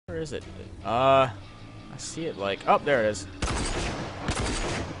is it? I see it like... Oh, there it is.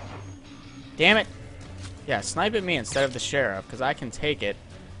 Damn it. Yeah, snipe at me instead of the sheriff, because I can take it.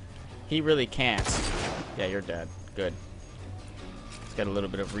 He really can't. Yeah, you're dead. Good. It's got a little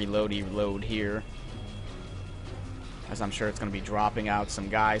bit of reload here. As I'm sure it's going to be dropping out some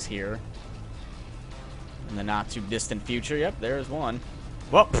guys here. In the not too distant future. Yep, there's one.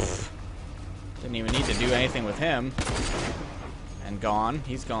 Well, didn't even need to do anything with him. And gone.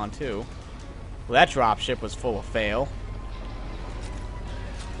 He's gone too. Well, that dropship was full of fail.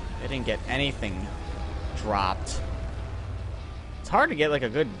 They didn't get anything dropped. It's hard to get like a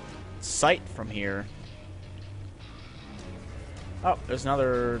good sight from here. Oh, there's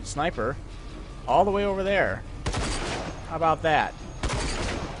another sniper. All the way over there. How about that?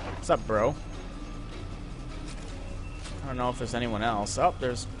 What's up, bro? I don't know if there's anyone else. Oh,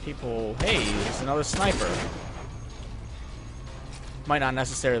 there's people. Hey, there's another sniper. Might not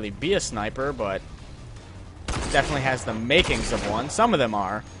necessarily be a sniper, but definitely has the makings of one. Some of them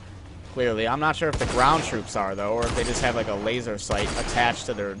are, clearly. I'm not sure if the ground troops are, though, or if they just have like a laser sight attached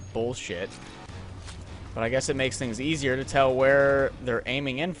to their bullshit. But I guess it makes things easier to tell where they're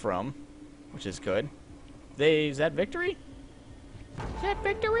aiming in from, which is good. Is that victory? Is that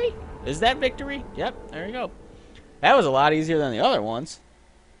victory? Is that victory? Yep, there you go. That was a lot easier than the other ones.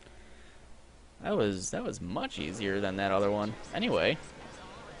 That was much easier than that other one. Anyway,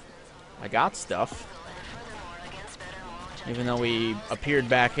 I got stuff. Even though we appeared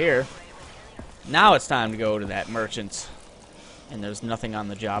back here. Now it's time to go to that merchant. And there's nothing on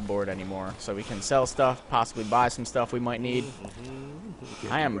the job board anymore. So we can sell stuff, possibly buy some stuff we might need.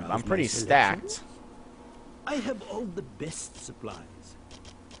 I'm pretty stacked. I have all the best supplies.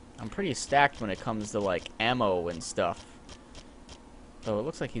 I'm pretty stacked when it comes to like ammo and stuff. Though it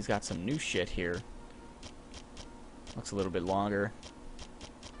looks like he's got some new shit here. Looks a little bit longer.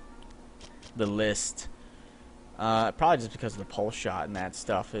 The list. Probably just because the pulse shot and that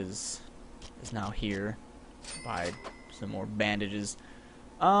stuff is now here. Buy some more bandages.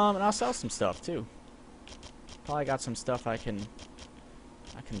 And I'll sell some stuff too. Probably got some stuff I can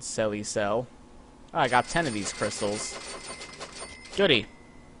sell. Oh, I got 10 of these crystals. Goody.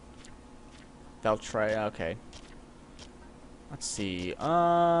 They'll try. Okay. Let's see.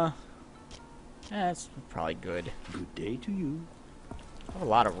 That's probably good. Good day to you. I have a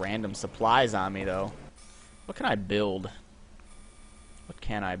lot of random supplies on me though. What can I build? What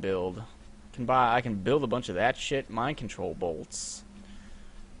can I build? I can build a bunch of that shit. Mind control bolts.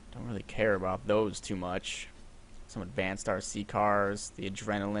 Don't really care about those too much. Some advanced RC cars. The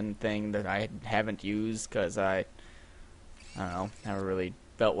adrenaline thing that I haven't used because I don't know. Never really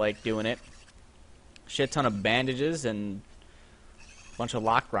felt like doing it. Shit ton of bandages and a bunch of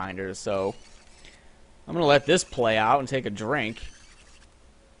lock grinders. So I'm gonna let this play out and take a drink.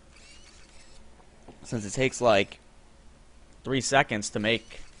 Since it takes like 3 seconds to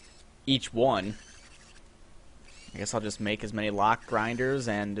make each one, I guess I'll just make as many lock grinders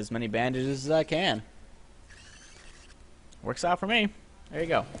and as many bandages as I can. Works out for me. There you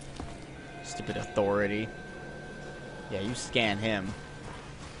go. Stupid authority. Yeah, you scan him.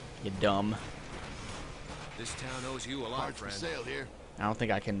 You dumb. This town owes you a lot, friend. Sale here. I don't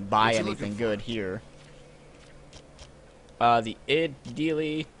think I can buy anything good here. The id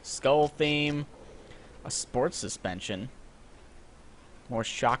dealy skull theme, a sports suspension, more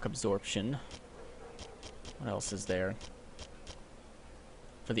shock absorption. What else is there?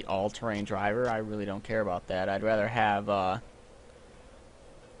 For the all-terrain driver, I really don't care about that. I'd rather have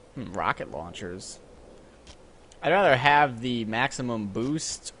rocket launchers. I'd rather have the maximum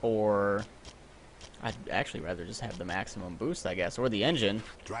boost, or I'd actually rather just have the maximum boost, I guess, or the engine.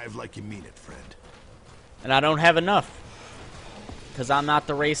 Drive like you mean it, friend. And I don't have enough, because I'm not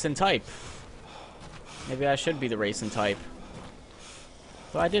the racing type. Maybe I should be the racing type.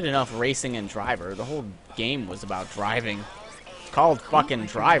 So I did enough racing and driver. The whole game was about driving. It's called fucking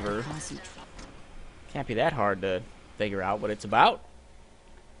Driver. Can't be that hard to figure out what it's about.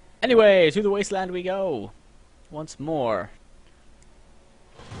 Anyway, to the wasteland we go. Once more.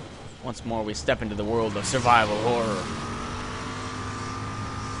 Once more we step into the world of survival horror.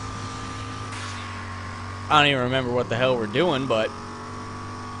 I don't even remember what the hell we're doing, but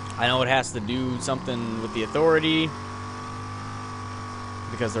I know it has to do something with the authority.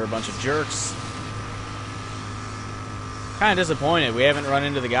 Because they're a bunch of jerks. Kind of disappointed we haven't run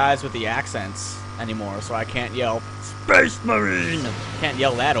into the guys with the accents anymore, so I can't yell Space Marine! Can't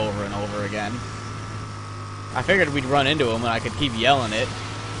yell that over and over again. I figured we'd run into them and I could keep yelling it.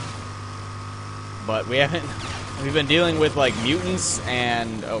 But we haven't. We've been dealing with like mutants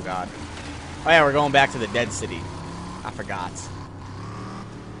and oh god. Oh yeah, we're going back to the Dead City. I forgot.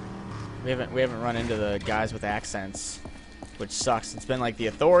 We haven't run into the guys with accents, which sucks. It's been like the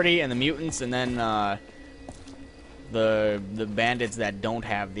Authority and the mutants, and then the bandits that don't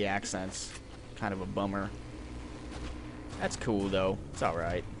have the accents. Kind of a bummer. That's cool though. It's all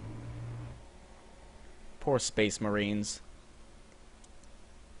right. Poor Space Marines.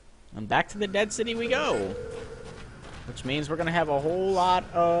 And back to the Dead City we go. Which means we're gonna have a whole lot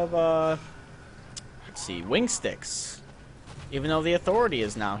of let's see, wing sticks. Even though the Authority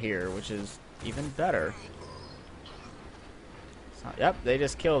is now here, which is even better. So, yep, they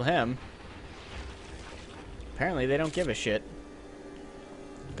just killed him. Apparently they don't give a shit.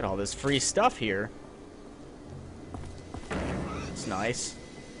 Look at all this free stuff here. It's nice.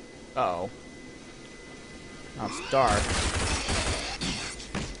 Uh-oh. Now it's dark.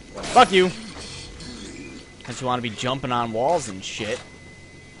 Fuck you! Because you want to be jumping on walls and shit.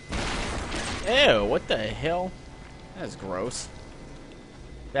 Ew, what the hell? That's gross.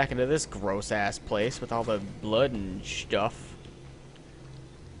 Back into this gross-ass place with all the blood and stuff.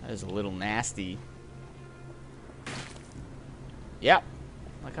 That is a little nasty. Yep.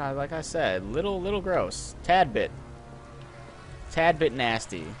 Like I said, little gross. Tad bit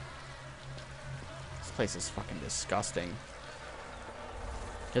nasty. This place is fucking disgusting.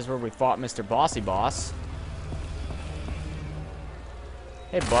 Here's where we fought Mr. Bossy Boss.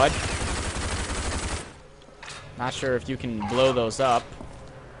 Hey, bud. Not sure if you can blow those up.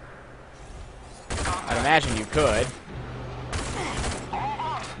 I'd imagine you could.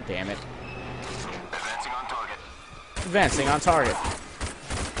 Damn it. Advancing on target. Advancing on target.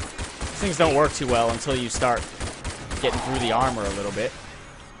 These things don't work too well until you start getting through the armor a little bit.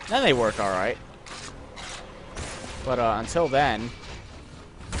 Then they work alright. But until then,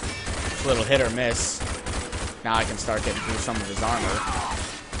 it's a little hit or miss. Now I can start getting through some of his armor.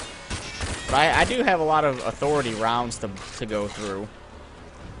 But I do have a lot of Authority rounds to go through.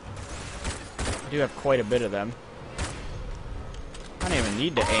 I do have quite a bit of them. I don't even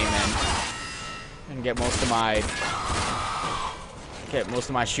need to aim in. And get most of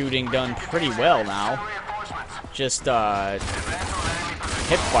my shooting done pretty well now. Just hip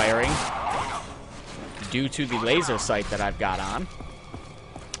firing due to the laser sight that I've got on.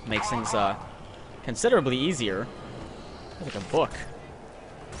 Makes things considerably easier. Like a book.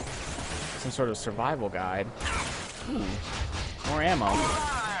 Some sort of survival guide. Ooh, more ammo.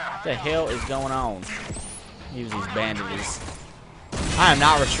 What the hell is going on? Use these bandages. I am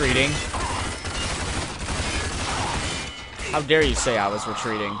not retreating. How dare you say I was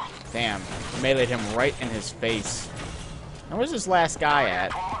retreating? Damn. Melee'd him right in his face. And where's this last guy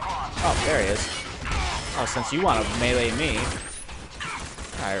at? Oh, there he is. Oh, since you want to melee me.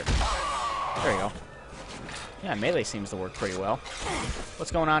 Alright. There you go. Yeah, melee seems to work pretty well.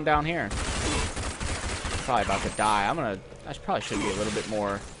 What's going on down here? Probably about to die. I probably should be a little bit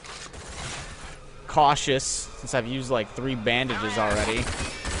more cautious since I've used like 3 bandages already. Get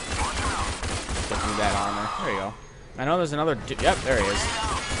through that armor. There you go. I know there's another. Yep, there he is.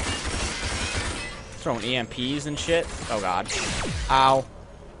 Throwing EMPs and shit. Oh god. Ow.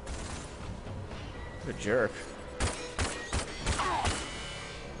 What a jerk.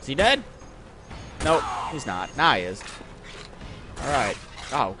 Is he dead? Nope, he's not. Nah, he is. Alright.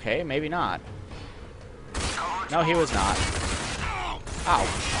 Oh, okay, maybe not. No, he was not. Ow.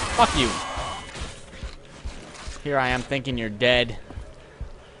 Fuck you. Here I am thinking you're dead.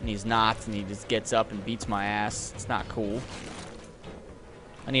 And he's not, and he just gets up and beats my ass. It's not cool.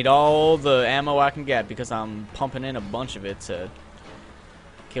 I need all the ammo I can get because I'm pumping in a bunch of it to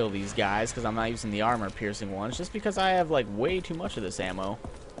kill these guys because I'm not using the armor-piercing ones just because I have, like, way too much of this ammo.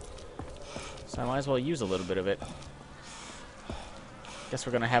 So I might as well use a little bit of it. Guess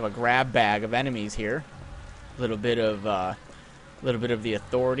we're gonna have a grab bag of enemies here. A little bit of the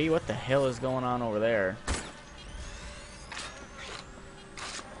Authority. What the hell is going on over there?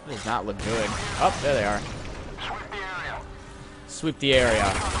 That does not look good. Oh, there they are. Sweep the area.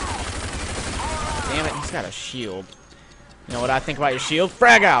 Damn it, he's got a shield. You know what I think about your shield?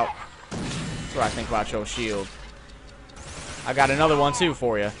 Frag out! That's what I think about your shield. I got another one too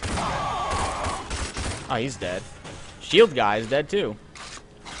for you. Oh, he's dead. Shield guy is dead too.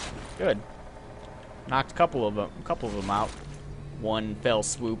 Good. Knocked a couple of them out. One fell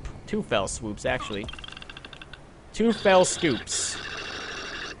swoop. 2 fell swoops actually. 2 fell scoops.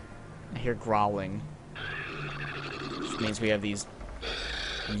 I hear growling. Which means we have these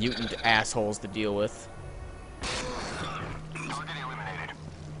mutant assholes to deal with.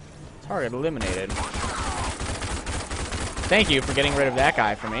 Target eliminated. Thank you for getting rid of that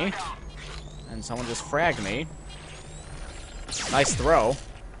guy for me. And someone just fragged me. Nice throw.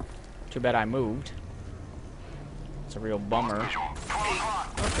 Too bad I moved. It's a real bummer.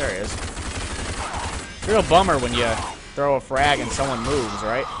 Oh, there he is. It's a real bummer when you throw a frag and someone moves,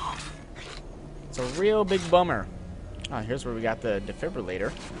 right? It's a real big bummer. Oh, here's where we got the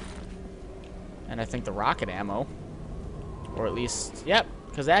defibrillator. And I think the rocket ammo. Or at least, yep,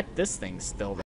 because this thing's still there.